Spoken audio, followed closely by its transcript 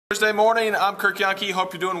Thursday morning, I'm Kirk Yonke.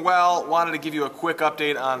 Hope you're doing well. Wanted to give you a quick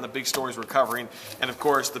update on the big stories we're covering. And of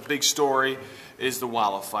course, the big story is the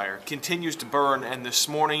Wallow fire. Continues to burn, and this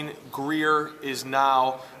morning, Greer is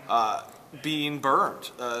now being burned.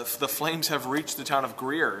 The flames have reached the town of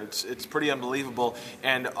Greer. It's pretty unbelievable,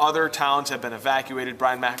 and other towns have been evacuated.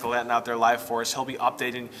 Brian McElhatton out there live for us. He'll be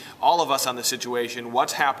updating all of us on the situation,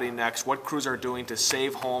 what's happening next, what crews are doing to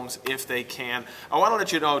save homes if they can. I want to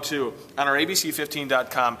let you know too, on our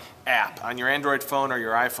abc15.com app, on your Android phone or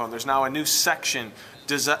your iPhone, there's now a new section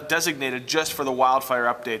designated just for the wildfire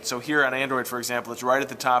update. So here on Android, for example, it's right at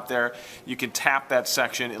the top there. You can tap that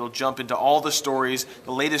section. It'll jump into all the stories,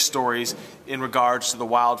 the latest stories in regards to the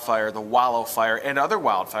wildfire, the Wallow fire, and other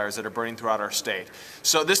wildfires that are burning throughout our state.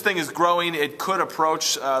 So this thing is growing. It could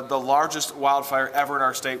approach the largest wildfire ever in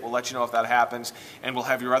our state. We'll let you know if that happens, and we'll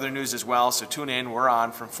have your other news as well. So tune in. We're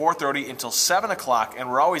on from 4:30 until 7 o'clock, and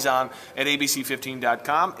we're always on at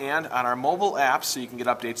abc15.com and on our mobile apps so you can get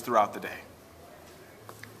updates throughout the day.